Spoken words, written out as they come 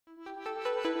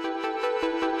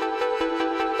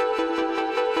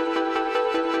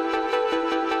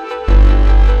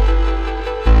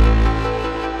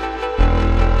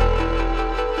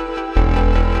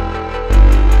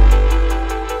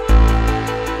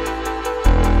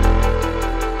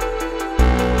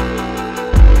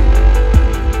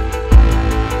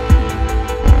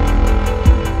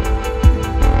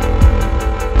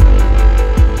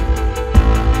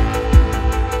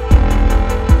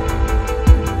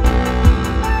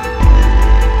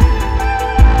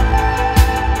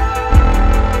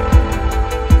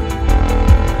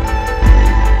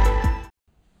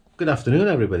Good afternoon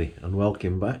everybody and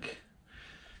welcome back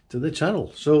to the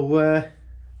channel. So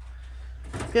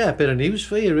yeah, a bit of news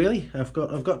for you really. I've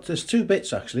got there's two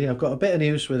bits actually. I've got a bit of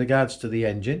news with regards to the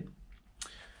engine,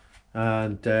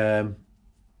 and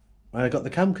I got the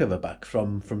cam cover back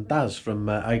from Daz from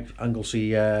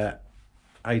Anglesey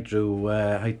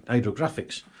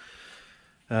Hydrographics.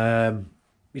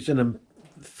 He's done a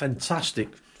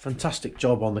fantastic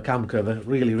job on the cam cover.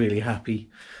 Really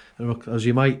happy. And as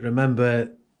you might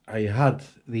remember, I had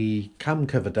the cam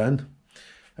cover done.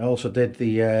 I also did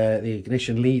the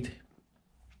ignition lead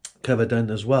cover done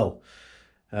as well.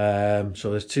 So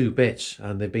there's two bits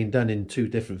and they've been done in two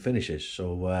different finishes.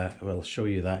 So we'll show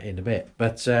you that in a bit.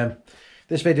 But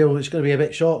this video is going to be a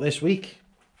bit short this week.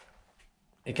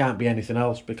 It can't be anything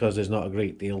else because there's not a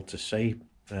great deal to say.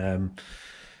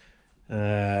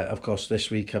 Of course, this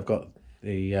week I've got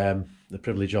the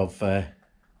privilege of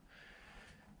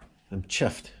I'm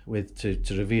chuffed with to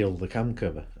reveal the cam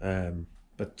cover.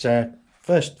 But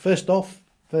first off,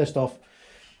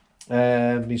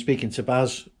 been speaking to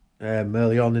Baz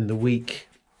early on in the week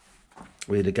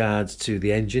with regards to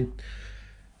the engine.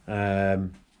 So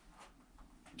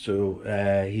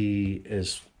he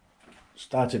has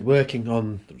started working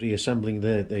on reassembling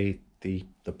the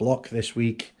block this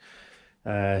week,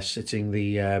 sitting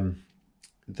the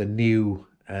new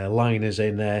liners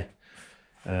in there,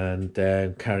 and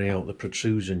carrying out the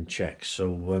protrusion checks.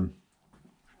 So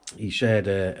he shared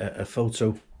a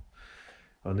photo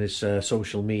on his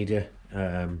social media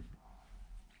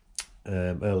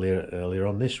earlier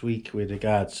on this week with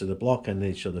regards to the block, and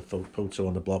they showed the photo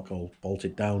on the block all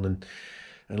bolted down and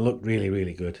looked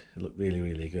really good. It looked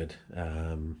really good.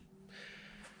 And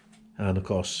of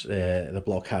course the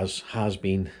block has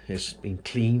been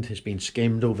cleaned, has been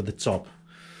skimmed over the top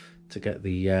to get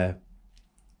the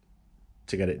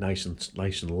to get it nice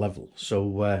and level.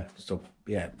 So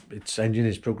yeah, its engine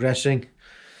is progressing.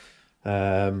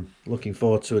 Looking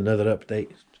forward to another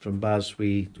update from Baz.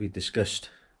 We discussed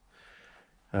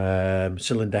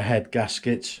cylinder head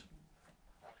gaskets.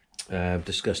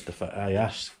 Discussed the fact I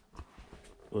asked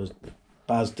was,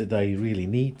 Baz, did I really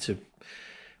need to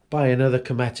buy another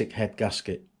Cometic head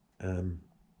gasket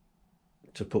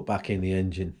to put back in the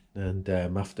engine? And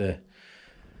after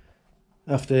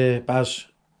Baz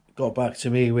got back to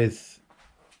me with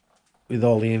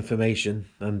all the information,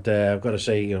 and I've got to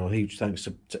say, you know, huge thanks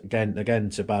to again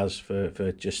to Baz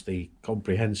for just the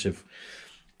comprehensive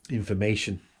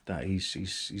information that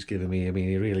he's given me. I mean,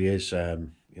 he really is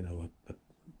you know,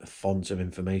 a font of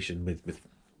information with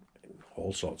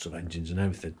all sorts of engines and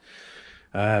everything.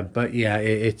 But yeah,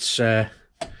 it's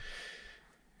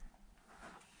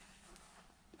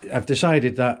I've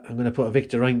decided that I'm going to put a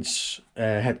Victor Reinz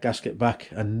head gasket back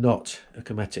and not a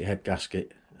Cometic head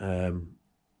gasket,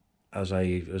 as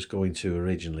I was going to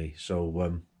originally.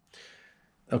 So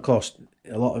of course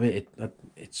a lot of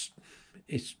it's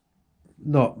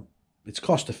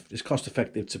cost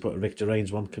effective to put a Victor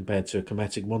Reinz one compared to a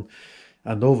Cometic one,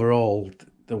 and overall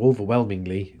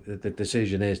overwhelmingly the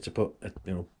decision is to put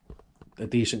a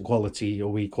decent quality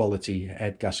or quality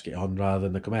head gasket on rather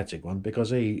than the Cometic one,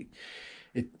 because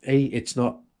it's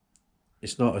not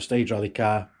a stage rally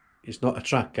car, it's not a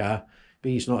track car,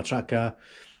 B, it's not a track car,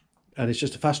 and it's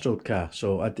just a fast road car.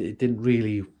 So it didn't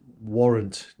really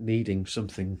warrant needing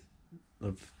something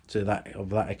of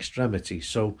that extremity.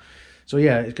 So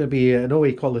yeah, it's going to be an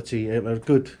OE quality, a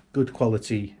good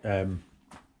quality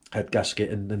head gasket.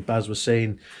 And Baz was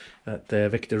saying that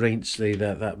Victor Reinz,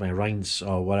 that my Reinz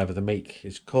or whatever the make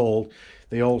is called,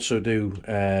 they also do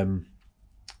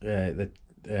the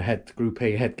head Group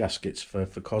A head gaskets for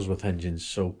Cosworth engines.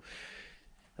 So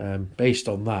based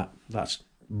on that, that's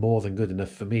more than good enough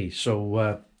for me.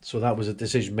 So that was a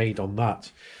decision made on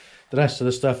that. The rest of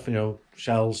the stuff, you know,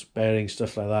 shells, bearings,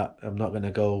 stuff like that, I'm not going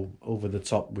to go over the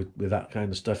top with that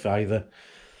kind of stuff either.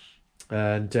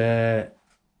 And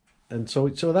so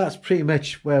that's pretty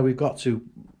much where we got to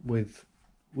with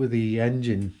the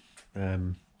engine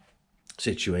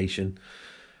situation.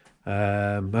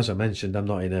 As I mentioned, I'm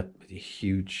not in a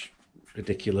huge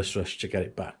ridiculous rush to get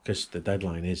it back, because the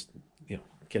deadline is, you know,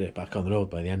 get it back on the road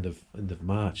by the end of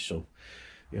March. So,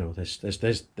 you know, there's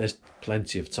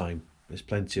plenty of time. There's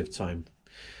plenty of time.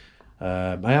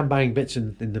 I am buying bits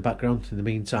in the background in the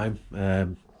meantime.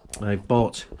 I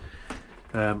bought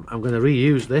I'm going to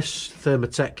reuse this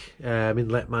Thermatech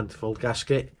inlet manifold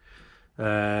gasket,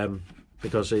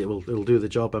 because it'll do the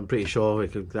job. I'm pretty sure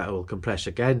that will compress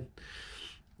again.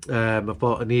 I've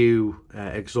bought a new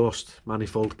exhaust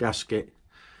manifold gasket,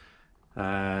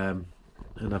 and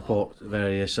I've bought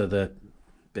various other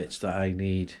bits that I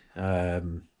need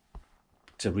to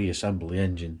reassemble the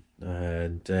engine.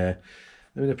 and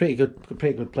I'm in a pretty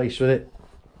good place with it.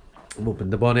 I'm opening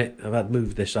the bonnet. I've had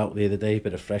moved this out the other day,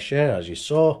 bit of fresh air, as you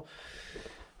saw.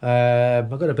 I've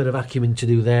got a bit of vacuuming to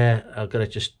do there. I've got to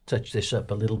just touch this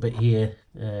up a little bit here,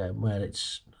 where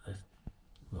it's,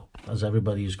 well, as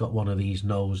everybody who's got one of these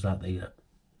knows, that they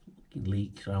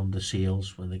leak around the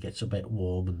seals when it gets a bit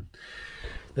warm and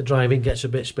the driving gets a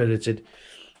bit spirited.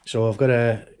 So I've got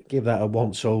to give that a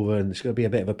once over, and it's going to be a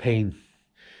bit of a pain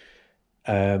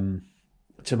to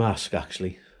mask,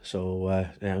 actually. So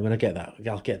yeah, I'm going to get that.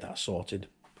 I'll get that sorted.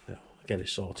 I'll get it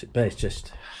sorted. But it's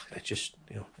just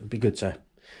you know, it'd be good to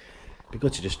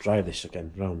just drive this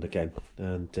round again,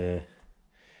 and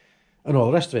all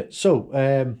the rest of it.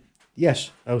 So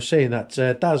yes, I was saying that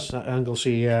Daz at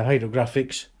Anglesey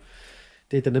Hydrographics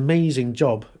did an amazing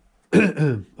job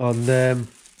on the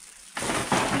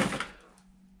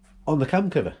cam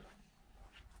cover.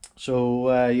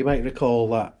 So you might recall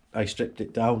that I stripped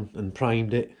it down and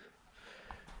primed it,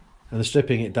 and the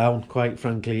stripping it down, quite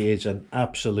frankly, is an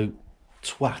absolute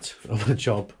twat of a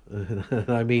job, and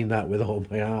I mean that with all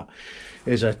my heart.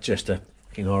 It's just a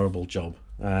fucking horrible job.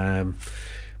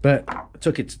 But I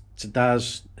took it to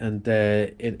Daz, and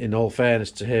in all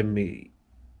fairness to him,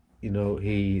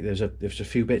 there's a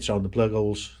few bits on the plug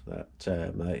holes that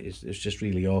it's just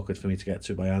really awkward for me to get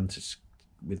to by hand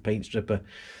with paint stripper.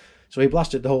 So he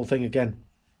blasted the whole thing again,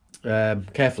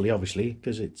 carefully, obviously,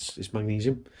 because it's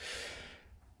magnesium.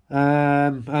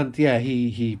 And yeah,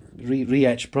 he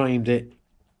re-etch primed it,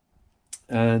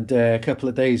 and a couple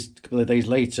of days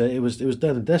later it was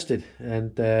done and dusted,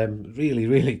 and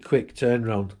really quick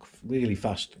turnaround, really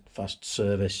fast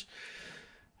service.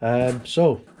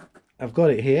 So I've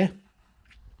got it here,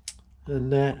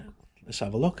 and let's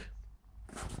have a look.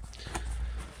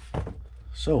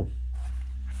 So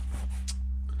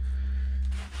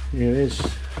here it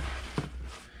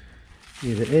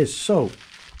is. So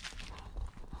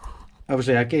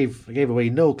obviously I gave away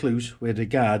no clues with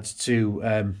regards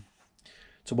to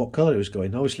what colour it was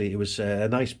going. Obviously it was a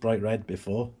nice bright red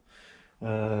before,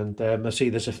 and I see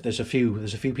there's a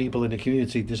few people in the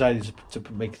community decided to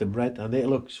make them red, and it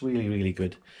looks really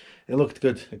good. It looked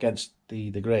good against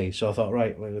the grey, so I thought,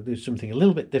 right, we're going to do something a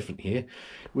little bit different here,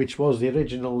 which was the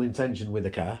original intention with the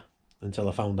car, until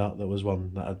I found out there was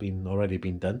one that had already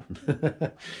been done.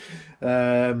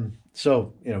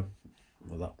 So, you know,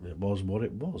 well, that was what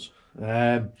it was.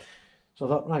 So I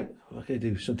thought, right, I could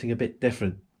do something a bit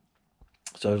different.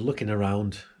 So I was looking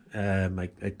around. I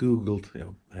googled,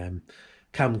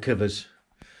 cam covers,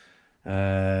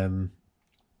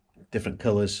 different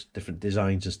colours, different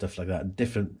designs and stuff like that, and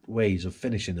different ways of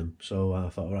finishing them. So I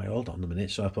thought, right, hold on a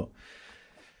minute. So I put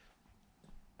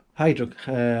hydro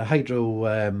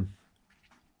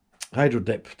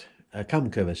dipped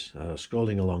cam covers. I was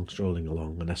scrolling along,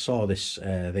 and I saw this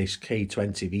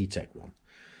K20 VTEC one,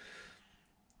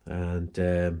 and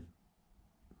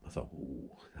I thought, ooh,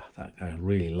 I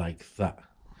really like that.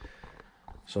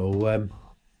 So I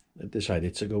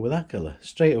decided to go with that colour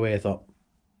straight away. I thought,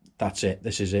 that's it.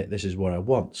 This is what I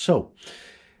want. So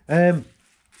it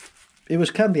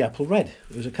was candy apple red.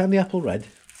 It was a candy apple red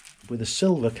with a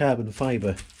silver carbon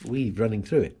fibre weave running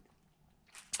through it.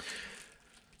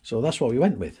 So that's what we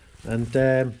went with, and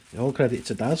all credit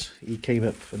to Daz. He came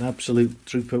up an absolute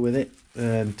trooper with it,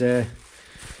 and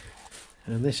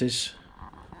this is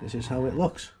how it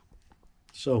looks.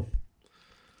 So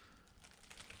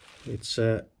it's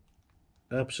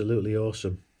absolutely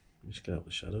awesome. Just get out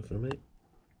the shadow for a minute.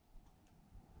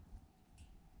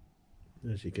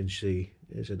 As you can see,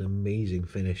 it's an amazing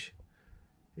finish.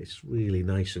 It's really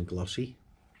nice and glossy.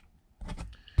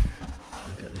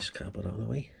 I'll get this cardboard out of the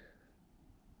way.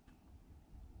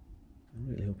 I'm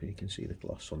really hoping you can see the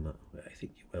gloss on that. I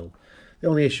think you will. The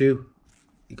only issue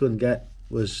you couldn't get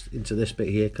was into this bit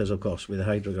here, because of course with the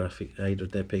hydro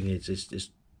dipping, it's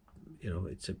you know,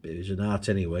 it's an art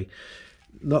anyway.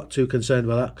 Not too concerned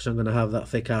with that, because I'm going to have that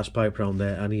thick ass pipe round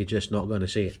there, and you're just not going to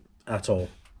see it at all.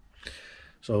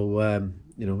 So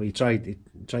you know, he tried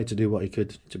to do what he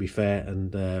could, to be fair,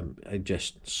 and I'm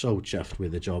just so chuffed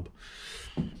with the job.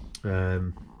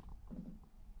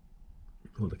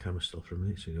 Hold the camera still for a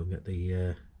minute so you don't get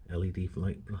the LED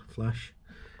light flash,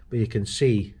 but you can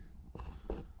see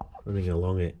running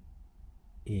along it,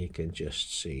 you can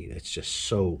just see it's just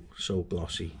so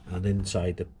glossy, and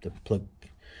inside the plug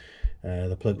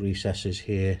recesses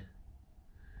here,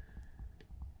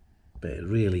 but it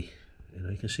really, you know,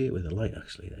 you can see it with the light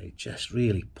actually, it just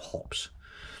really pops.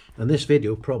 And this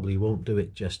video probably won't do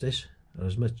it justice, or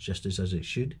as much justice as it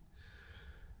should,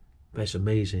 but it's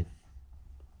amazing.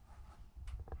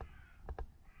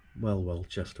 Well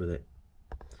chuffed with it.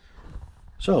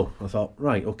 So I thought,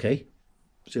 right, okay.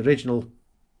 So the original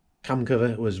cam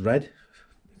cover was red.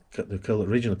 The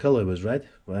original colour was red.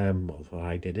 Well,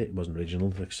 I did it. It wasn't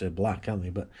original. It's black, aren't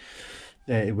they? But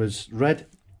it was red.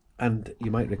 And you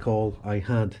might recall I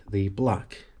had the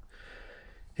black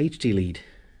HT lead,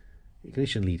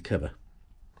 ignition lead cover.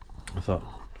 I thought,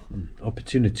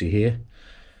 opportunity here.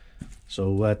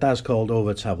 So Daz called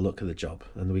over to have a look at the job,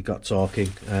 and we got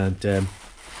talking, and I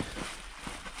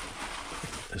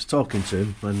was talking to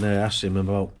him and asked him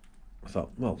about, I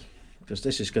thought, well, because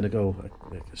this is going to go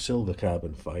like a silver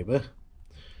carbon fibre,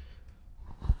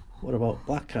 what about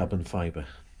black carbon fibre?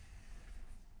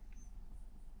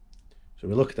 So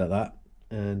we looked at that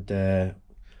and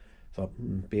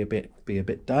thought, be a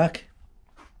bit dark.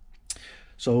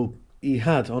 So he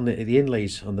had on the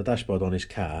inlays on the dashboard on his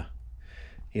car,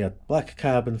 he had black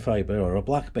carbon fibre, or a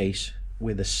black base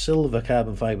with a silver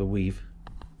carbon fibre weave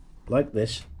like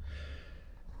this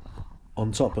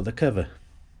on top of the cover.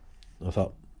 I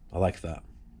thought, I like that,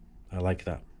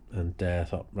 and I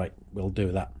thought, right, we'll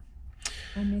do that.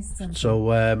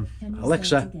 So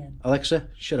Alexa,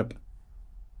 shut up.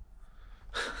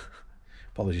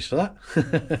 Apologies for that.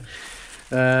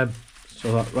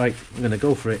 So I thought, right, I'm going to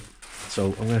go for it.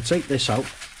 So I'm going to take this out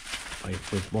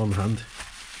with one hand.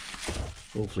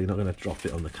 Hopefully not going to drop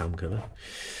it on the cam cover.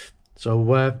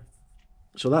 So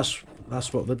so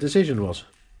that's what the decision was.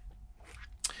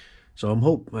 So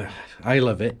I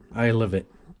love it.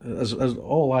 As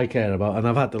all I care about, and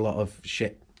I've had a lot of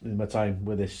shit in my time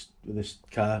with this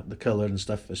car, the colour and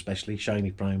stuff, especially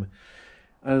shiny primer.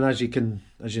 And as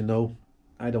you know,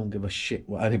 I don't give a shit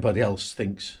what anybody else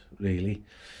thinks, really.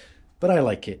 But I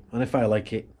like it, and if I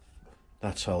like it,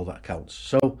 that's all that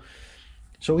counts.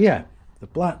 So yeah, the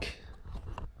black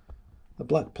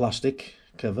plastic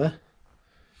cover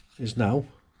is now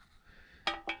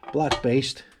black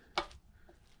based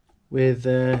with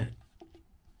a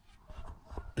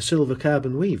silver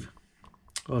carbon weave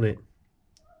on it,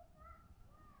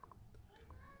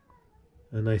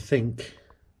 and I think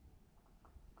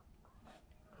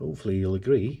hopefully you'll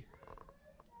agree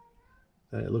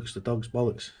that it looks the dog's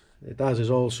bollocks. It has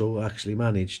also actually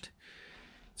managed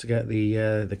to get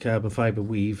the carbon fibre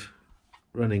weave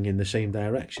running in the same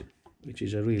direction, which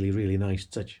is a really nice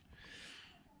touch.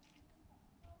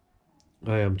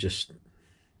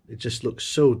 It just looks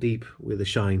so deep with the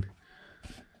shine,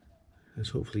 as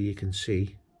hopefully you can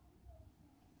see.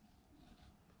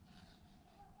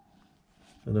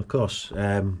 And of course,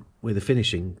 with the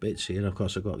finishing bits here, of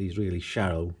course I've got these really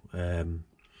shallow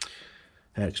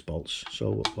hex bolts.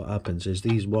 So what happens is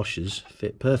these washers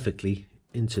fit perfectly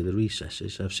into the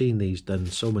recesses. I've seen these done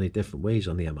so many different ways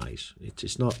on the MIs. It's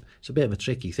a bit of a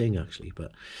tricky thing actually,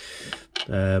 but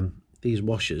these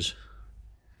washers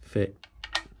fit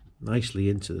nicely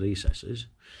into the recesses,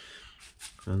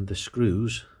 and the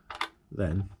screws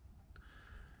then,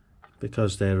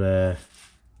 because they're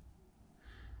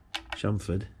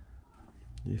chamfered,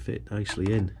 they fit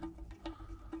nicely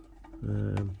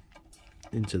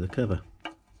into the cover.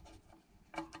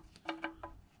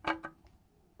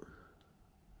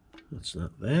 That's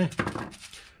not there.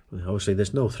 Obviously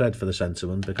there's no thread for the centre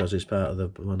one because it's part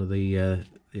of one of the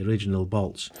original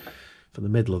bolts for the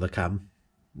middle of the cam,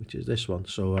 which is this one,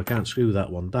 so I can't screw that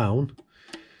one down.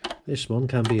 This one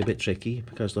can be a bit tricky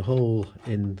because the hole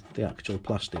in the actual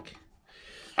plastic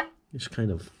is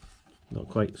kind of not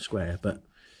quite square, but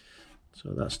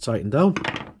so that's tightened down.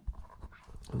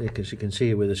 And as you can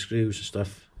see with the screws and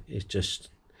stuff, it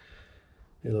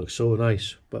looks so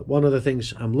nice. But one of the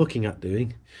things I'm looking at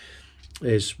doing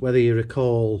is, whether you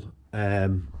recall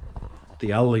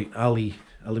the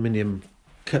aluminium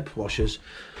cup washers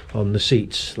on the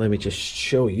seats, let me just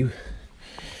show you,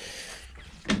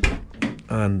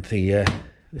 and the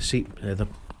seat, the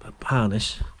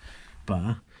harness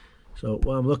bar. So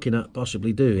what I'm looking at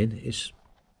possibly doing is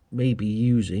maybe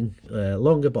using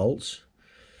longer bolts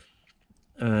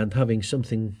and having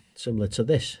something similar to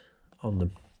this on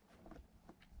them,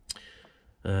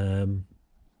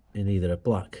 in either a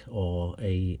black or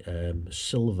a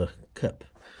silver cup.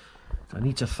 I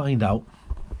need to find out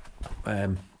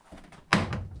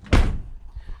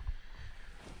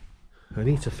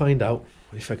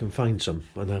if I can find some,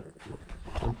 and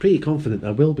I'm pretty confident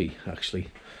I will be actually.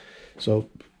 So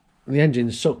the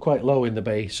engine's so quite low in the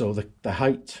bay, so the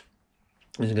height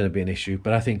isn't going to be an issue,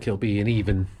 but I think it'll be an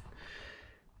even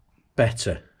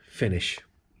better finish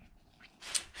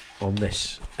on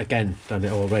this again than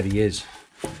it already is.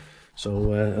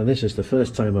 So and this is the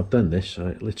first time I've done this.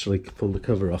 I literally pulled the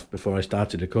cover off before I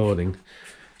started recording,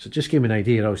 so just give me an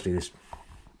idea. Obviously this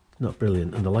not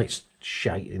brilliant and the light's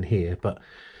shite in here, but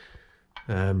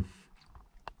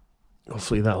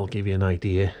hopefully that'll give you an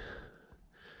idea.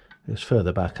 It's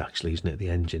further back actually, isn't it, the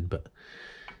engine, but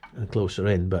closer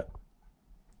in, but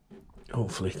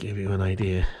hopefully give you an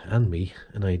idea, and me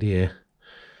an idea,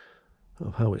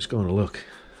 of how it's going to look.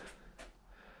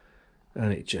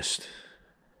 And it's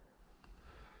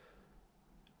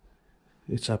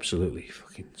absolutely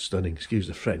fucking stunning, excuse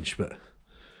the French, but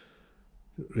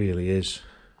it really is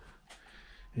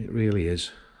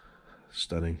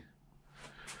stunning.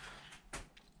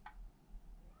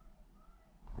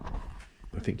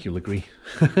 I think you'll agree.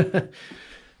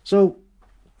 So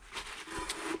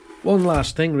one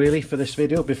last thing really for this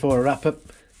video before I wrap up.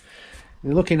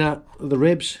 You're looking at the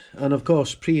ribs, and of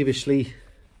course previously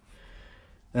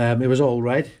it was all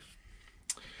red.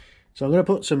 So I'm going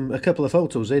to put a couple of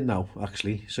photos in now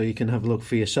actually, so you can have a look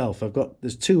for yourself.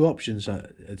 There's two options,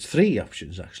 it's three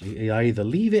options actually. You either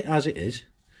leave it as it is,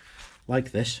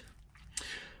 like this,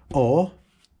 or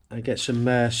I get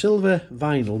some silver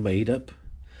vinyl made up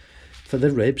for the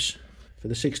ribs, for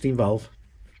the 16 valve.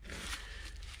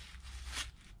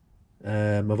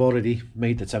 I've already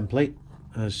made the template,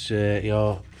 as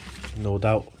you're no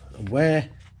doubt aware.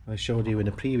 I showed you in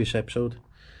a previous episode.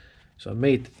 So I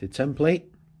made the template.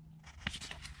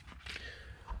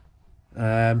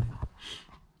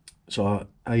 So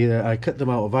I cut them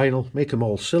out of vinyl, make them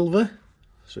all silver,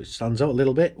 so it stands out a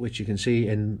little bit, which you can see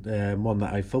in one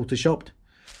that I photoshopped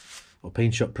or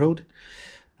paint shop pro'd.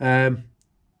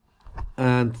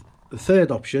 And the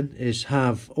third option is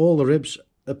have all the ribs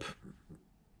up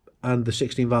and the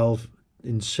 16 valve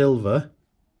in silver,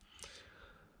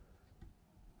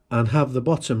 and have the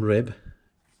bottom rib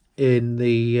in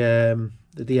the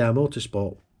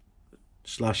DRMotorsport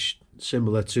 /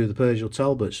 similar to the Peugeot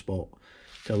Talbot Sport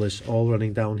colours, all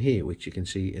running down here, which you can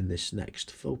see in this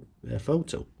next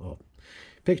photo or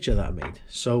picture that I made.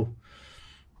 So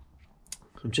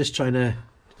I'm just trying to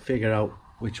figure out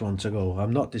which one to go.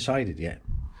 I'm not decided yet.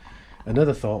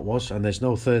 Another thought was, and there's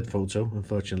no third photo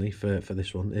unfortunately for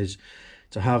this one, is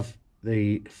to have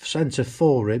the centre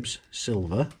 4 ribs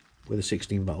silver with a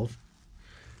 16 valve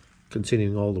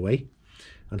continuing all the way,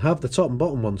 and have the top and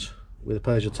bottom ones with a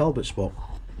Peugeot Talbot Sport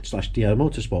 /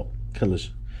 DRMotorsport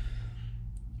colours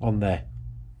on there.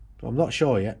 But I'm not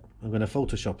sure yet. I'm going to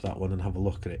Photoshop that one and have a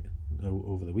look at it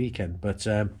over the weekend. But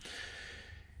so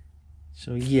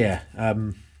yeah,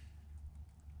 I'm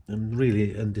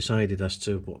really undecided as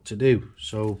to what to do.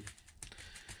 So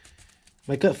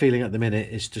my gut feeling at the minute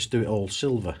is just do it all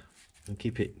silver and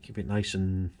keep it nice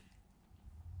and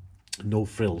no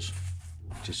frills,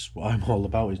 which is what I'm all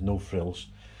about, is no frills.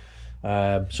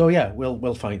 So yeah,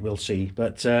 we'll see.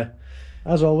 But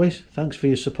as always, thanks for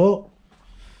your support.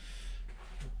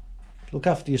 Look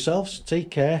after yourselves,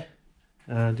 take care,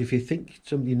 and if you think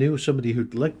somebody new, somebody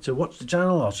who'd like to watch the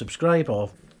channel or subscribe or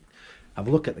have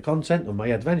a look at the content of my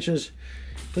adventures,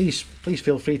 please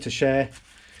feel free to share.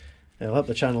 It'll help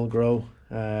the channel grow,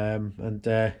 and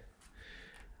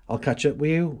I'll catch up with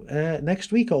you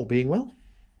next week, all being well.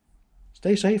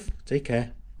 Stay safe, take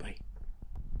care.